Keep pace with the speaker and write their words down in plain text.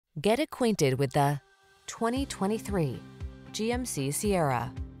Get acquainted with the 2023 GMC Sierra.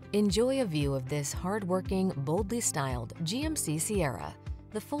 Enjoy a view of this hard-working, boldly styled GMC Sierra,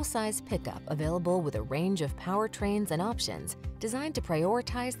 the full-size pickup available with a range of powertrains and options designed to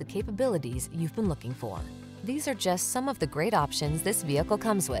prioritize the capabilities you've been looking for. These are just some of the great options this vehicle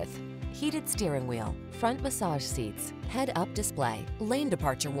comes with: heated steering wheel, front massage seats, head-up display, lane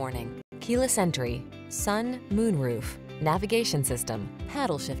departure warning, keyless entry, sun, moonroof, navigation system,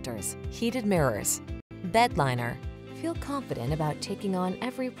 paddle shifters, heated mirrors, bed liner. Feel confident about taking on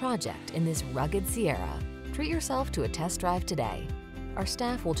every project in this rugged Sierra. Treat yourself to a test drive today. Our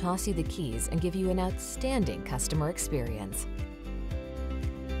staff will toss you the keys and give you an outstanding customer experience.